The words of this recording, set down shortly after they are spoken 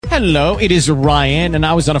Hello, it is Ryan, and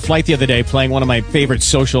I was on a flight the other day playing one of my favorite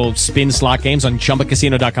social spin slot games on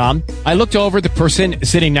ChumbaCasino.com. I looked over at the person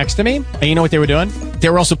sitting next to me, and you know what they were doing? They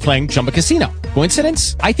were also playing Chumba Casino.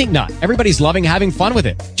 Coincidence? I think not. Everybody's loving having fun with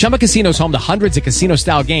it. Chumba Casino is home to hundreds of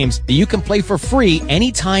casino-style games that you can play for free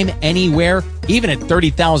anytime, anywhere, even at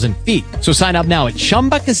 30,000 feet. So sign up now at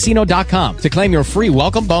ChumbaCasino.com to claim your free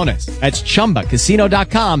welcome bonus. That's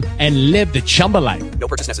ChumbaCasino.com and live the Chumba life. No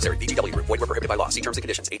purchase necessary. VGW. Void where prohibited by law. See terms and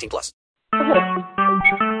conditions. 18+.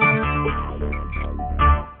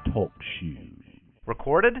 Talk shoes.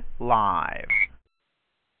 Recorded live.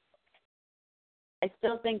 I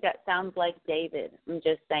still think that sounds like David. I'm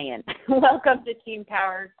just saying. Welcome to Team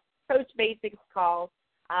Power Coach Basics call.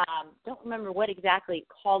 Don't remember what exactly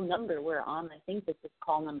call number we're on. I think this is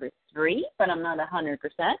call number 3, but I'm not 100%.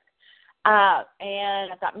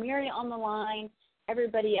 And I've got Mary on the line.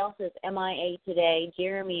 Everybody else is MIA today.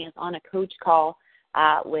 Jeremy is on a coach call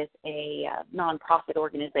with a nonprofit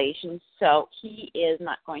organization, so he is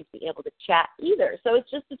not going to be able to chat either. So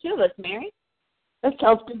it's just the two of us, Mary. That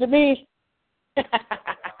sounds good to me.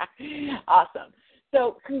 Awesome.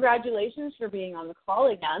 So congratulations for being on the call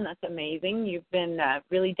again. That's amazing. You've been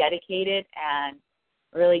really dedicated and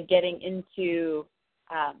really getting into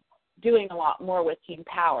doing a lot more with Team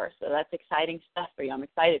Power. So that's exciting stuff for you. I'm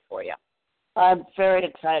excited for you. I'm very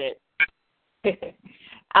excited.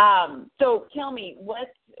 So tell me,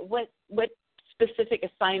 what specific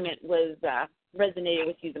assignment was resonated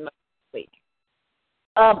with you the most this week?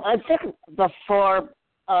 I think the form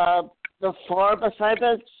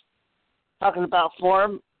assignments, talking about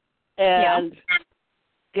form and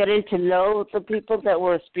getting to know the people that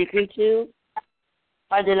we're speaking to,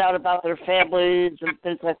 finding out about their families and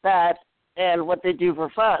things like that, and what they do for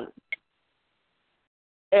fun.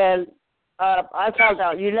 And I found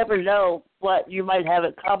out you never know what you might have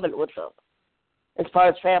in common with them as far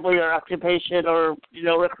as family or occupation or,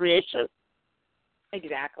 recreation.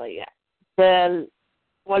 Exactly, yeah. Then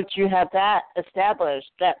once you have that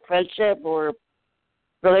established, that friendship or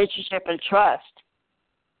relationship and trust,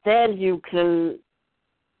 then you can,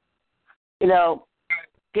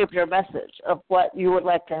 give your message of what you would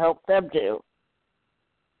like to help them do.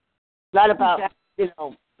 Not about,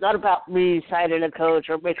 not about me signing a coach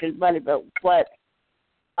or making money, but what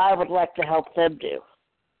I would like to help them do.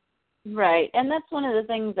 Right, and that's one of the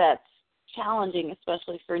things that's challenging,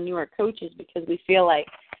 especially for newer coaches, because we feel like,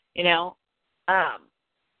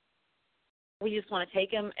 we just want to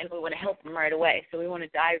take them and we want to help them right away. So we want to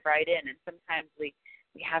dive right in, and sometimes we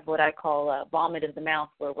have what I call vomit of the mouth,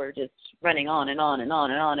 where we're just running on and on and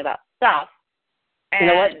on and on about stuff. And you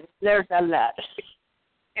know what? There's done that.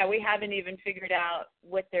 Yeah, we haven't even figured out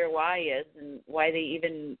what their why is and why they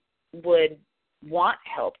even would want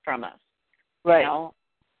help from us. Right.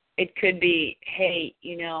 It could be, hey,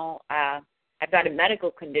 I've got a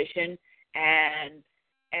medical condition, and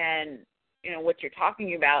what you're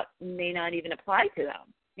talking about may not even apply to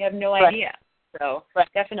them. You have no idea. So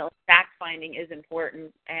definitely fact-finding is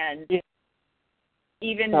important. And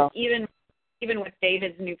even with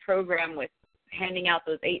David's new program with handing out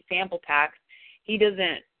those 8 sample packs, he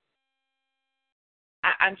doesn't –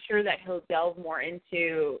 I'm sure that he'll delve more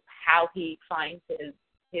into how he finds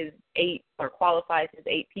his 8 or qualifies his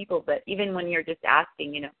 8 people. But even when you're just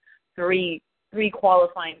asking, three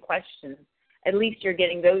qualifying questions, at least you're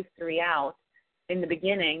getting those 3 out in the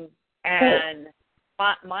beginning. And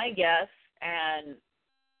my guess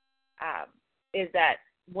is that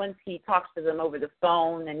once he talks to them over the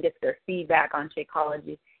phone and gets their feedback on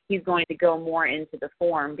Shakeology, he's going to go more into the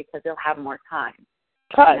form because he'll have more time.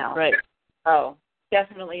 Right. So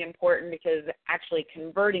definitely important, because actually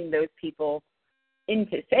converting those people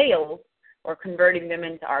into sales or converting them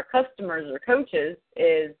into our customers or coaches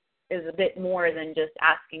is a bit more than just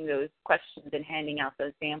asking those questions and handing out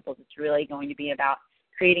those samples. It's really going to be about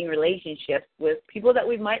creating relationships with people that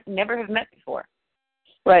we might never have met before.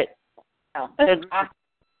 Right. So, and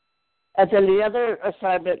then the other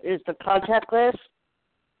assignment is the contact list.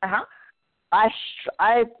 Uh-huh.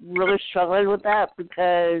 I really struggled with that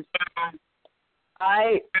because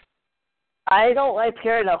I don't like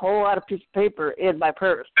carrying a whole lot of piece of paper in my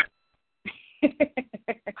purse.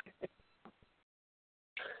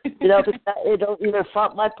 Because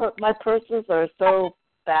my purses are so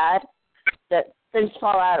bad that things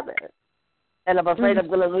fall out of it, and I'm afraid I'm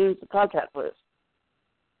going to lose the contact list.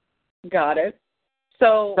 Got it.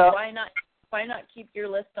 So why not keep your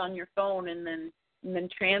list on your phone and then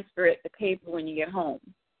transfer it to paper when you get home?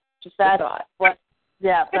 Just a thought.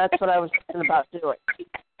 That's what I was thinking about doing.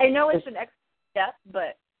 I know it's an extra step,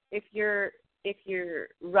 but if you're if you're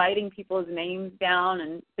writing people's names down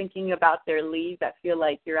and thinking about their leaves, I feel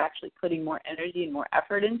like you're actually putting more energy and more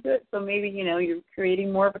effort into it. So maybe, you're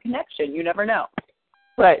creating more of a connection. You never know.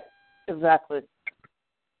 Right. Exactly.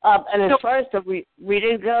 And as far as the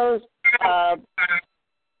reading goes, that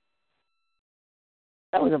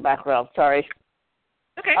was a background. Sorry.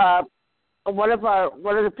 Okay. One of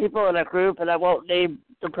the people in our group, and I won't name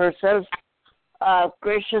the person,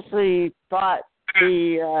 graciously bought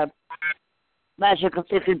the Magic of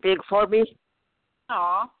Thinking Big for me.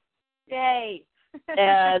 Aw. Yay.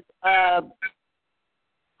 And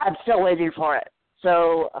I'm still waiting for it.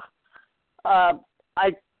 So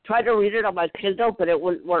I tried to read it on my Kindle, but it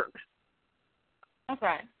wouldn't work.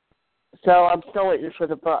 Okay. So I'm still waiting for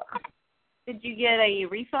the book. Did you get a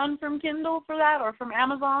refund from Kindle for that or from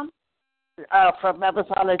Amazon? From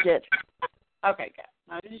Amazon, I did. Okay, good.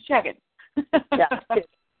 I was just checking.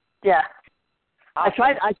 Yeah.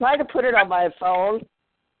 Awesome. I tried to put it on my phone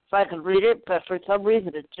so I could read it, but for some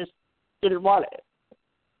reason it just didn't want it.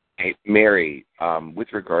 Hey, Mary,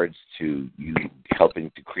 with regards to you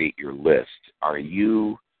helping to create your list, are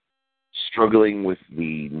you struggling with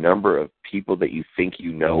the number of people that you think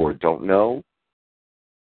you know or don't know?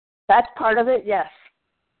 That's part of it, yes.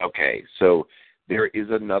 Okay, so there is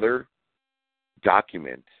another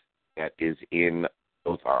document that is in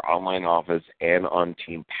both our online office and on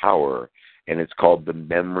Team Power, and it's called the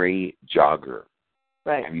Memory Jogger.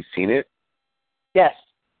 Right. Have you seen it? Yes.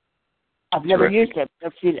 I've never Terrific. used it.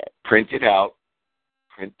 I've seen it. Print it out,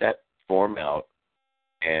 print that form out,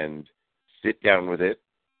 and sit down with it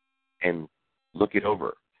and look it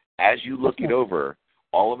over. As you look it over,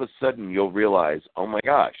 all of a sudden you'll realize, oh my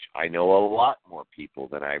gosh, I know a lot more people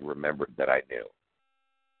than I remembered that I knew.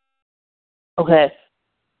 Okay.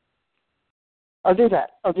 I'll do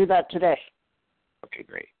that. I'll do that today. Okay,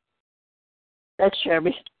 great. Thanks,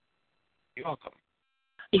 Jeremy. You're welcome.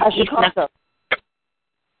 How's your call go?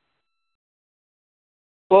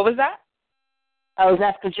 What was that? I was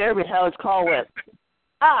asking Jeremy how his call went.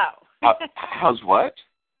 Oh. How's what?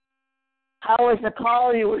 How was the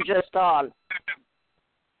call you were just on?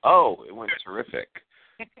 Oh, it went terrific.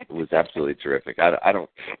 It was absolutely terrific.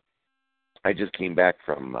 I just came back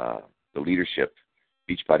from the leadership,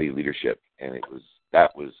 Beachbody leadership, and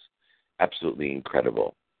that was absolutely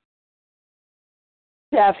incredible.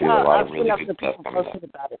 Yeah, I've I've really seen good other stuff people coming posting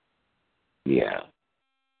about it. Yeah,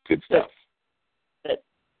 good stuff. Good.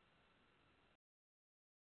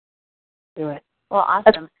 Do it. Well,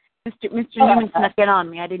 awesome. Mr. Newman snuck in on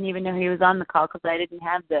me. I didn't even know he was on the call because I didn't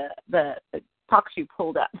have the talk shoe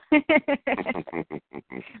pulled up. A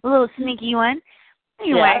little sneaky one.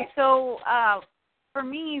 Anyway, so for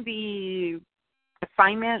me, the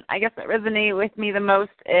assignment, I guess, that resonated with me the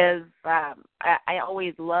most is I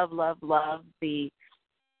always love the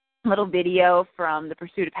little video from The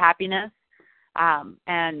Pursuit of Happiness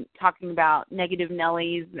and talking about negative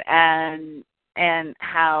Nellies and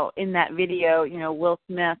how in that video, Will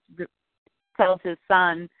Smith tells his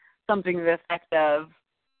son something to the effect of,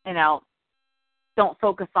 don't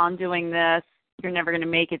focus on doing this, you're never going to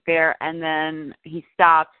make it there. And then he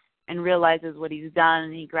stops and realizes what he's done,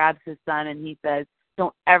 and he grabs his son and he says,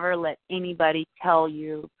 don't ever let anybody tell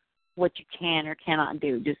you what you can or cannot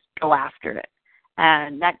do. Just go after it.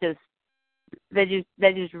 And that just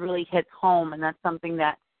really hits home, and that's something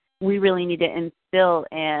that we really need to instill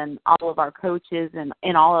in all of our coaches and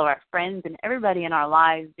in all of our friends and everybody in our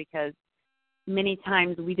lives, because many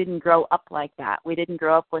times we didn't grow up like that. We didn't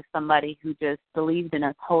grow up with somebody who just believed in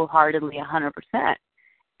us wholeheartedly 100%.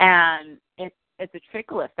 And it's a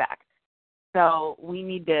trickle effect. So we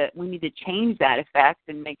need to change that effect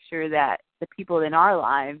and make sure that the people in our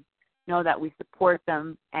lives know that we support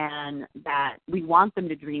them and that we want them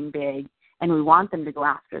to dream big and we want them to go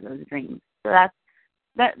after those dreams. So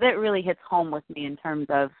that really hits home with me in terms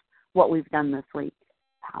of what we've done this week.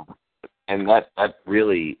 Wow. And that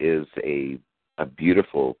really is a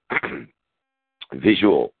beautiful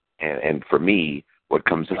visual. And for me, what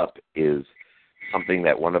comes up is something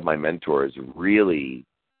that one of my mentors really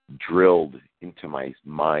drilled into my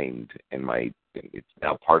mind, and it's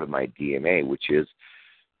now part of my DNA, which is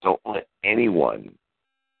don't let anyone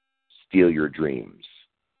steal your dreams.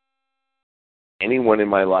 Anyone in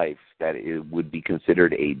my life that would be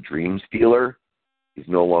considered a dream stealer is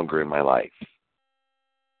no longer in my life.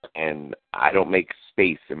 And I don't make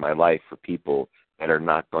space in my life for people that are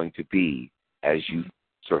not going to be, as you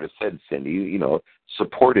sort of said, Cindy,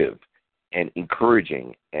 supportive and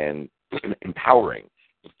encouraging and empowering.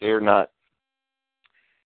 If they're not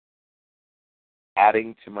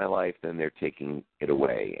adding to my life, then they're taking it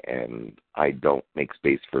away. And I don't make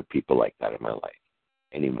space for people like that in my life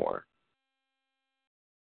anymore.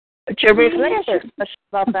 Jeremy, can I ask you a question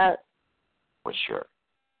about that? For sure.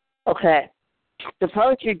 Okay.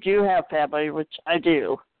 Suppose you do have family, which I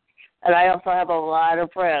do, and I also have a lot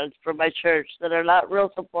of friends from my church that are not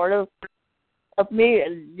real supportive of me,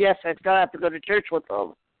 and yes, I still have to go to church with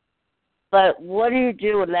them. But what do you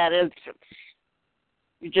do in that instance?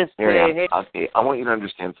 You just say, hey. Okay, I want you to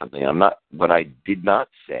understand something. I did not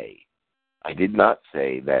say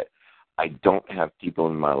that I don't have people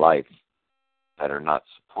in my life that are not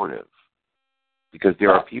supportive. Because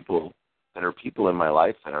there are people in my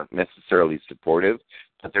life that aren't necessarily supportive,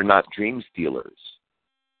 but they're not dream stealers.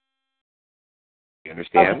 You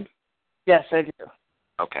understand? Okay. Yes, I do.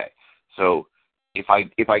 Okay. So if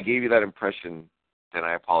I gave you that impression, then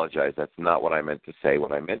I apologize. That's not what I meant to say.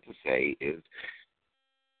 What I meant to say is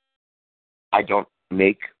I don't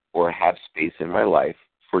make or have space in my life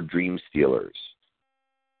for dream stealers.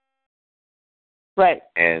 Right.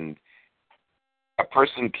 And a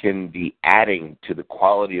person can be adding to the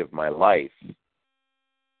quality of my life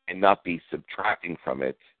and not be subtracting from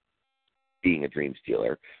it, being a dream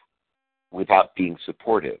stealer, without being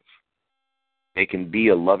supportive. They can be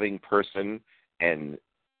a loving person and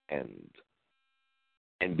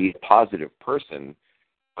be a positive person,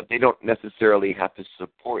 but they don't necessarily have to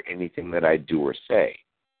support anything that I do or say.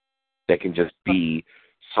 They can just be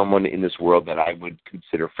someone in this world that I would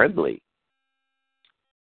consider friendly.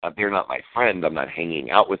 They're not my friend. I'm not hanging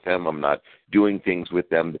out with them. I'm not doing things with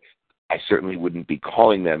them. I certainly wouldn't be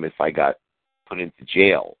calling them if I got put into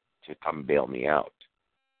jail to come bail me out.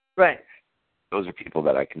 Right. Those are people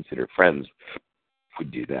that I consider friends would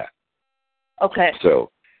do that. Okay. So,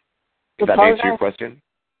 does that answer your question?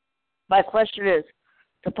 My question is,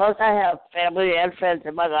 suppose I have family and friends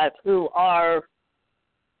in my life who are,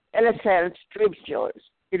 in a sense, dream stealers.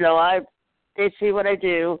 You know, they see what I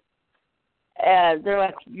do, and they're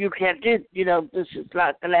like, you can't do, this is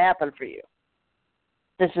not going to happen for you.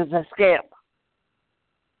 This is a scam.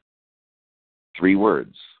 3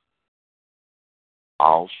 words.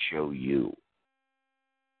 I'll show you.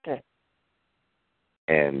 Okay.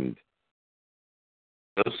 And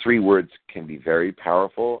those 3 words can be very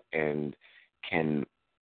powerful and can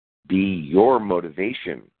be your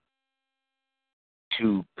motivation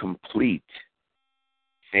to complete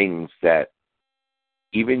things that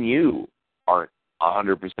even you aren't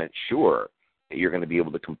 100% sure that you're going to be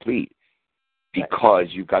able to complete, because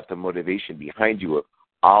you've got the motivation behind you of,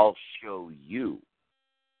 I'll show you.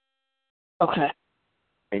 Okay.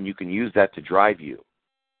 And you can use that to drive you.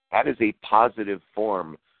 That is a positive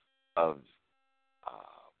form of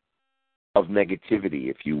negativity,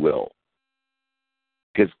 if you will.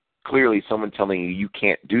 Because clearly someone telling you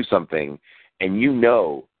can't do something, and you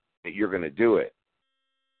know that you're going to do it,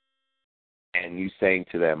 and you saying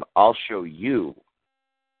to them, I'll show you,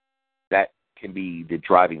 that can be the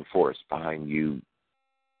driving force behind you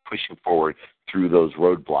pushing forward through those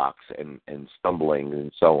roadblocks and stumbling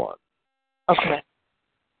and so on. Okay.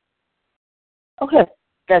 Okay.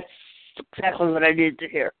 That's exactly what I needed to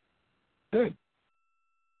hear. Good.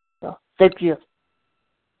 So, thank you.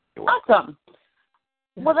 Awesome.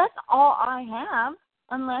 Well, that's all I have,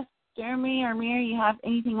 unless Jeremy or Mira, you have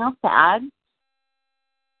anything else to add?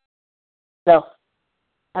 No.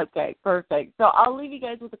 Okay, perfect. So I'll leave you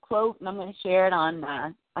guys with a quote, and I'm going to share it on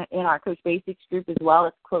in our Coach Basics group as well.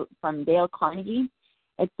 It's a quote from Dale Carnegie.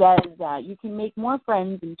 It says, you can make more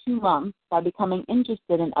friends in 2 months by becoming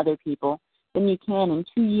interested in other people than you can in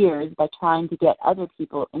 2 years by trying to get other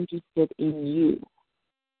people interested in you.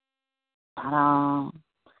 Ta-da.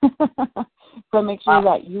 So make sure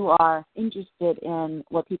that you are interested in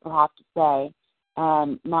what people have to say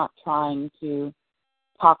and not trying to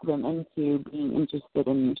talk them into being interested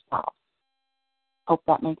in yourself. Hope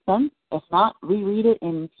that makes sense. If not, reread it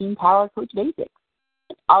in Team Power Coach Basics.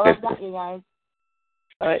 All of that, you guys.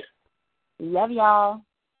 All right. Love y'all.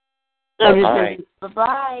 Love you. Bye.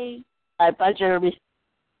 Bye-bye. Bye, Jeremy.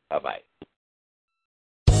 Bye-bye.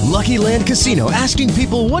 Lucky Land Casino, asking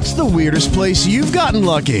people, what's the weirdest place you've gotten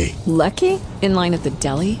lucky? Lucky? In line at the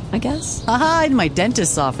deli, I guess? Aha, in my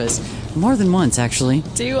dentist's office. More than once, actually.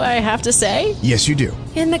 Do I have to say? Yes, you do.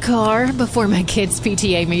 In the car before my kids'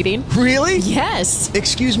 PTA meeting. Really? Yes.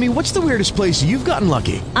 Excuse me, what's the weirdest place you've gotten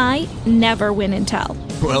lucky? I never win and tell.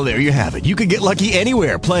 Well, there you have it. You can get lucky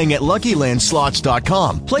anywhere, playing at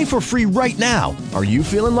LuckyLandSlots.com. Play for free right now. Are you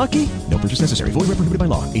feeling lucky? No purchase necessary. Void where prohibited by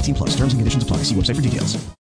law. 18+. Terms and conditions apply. See website for details.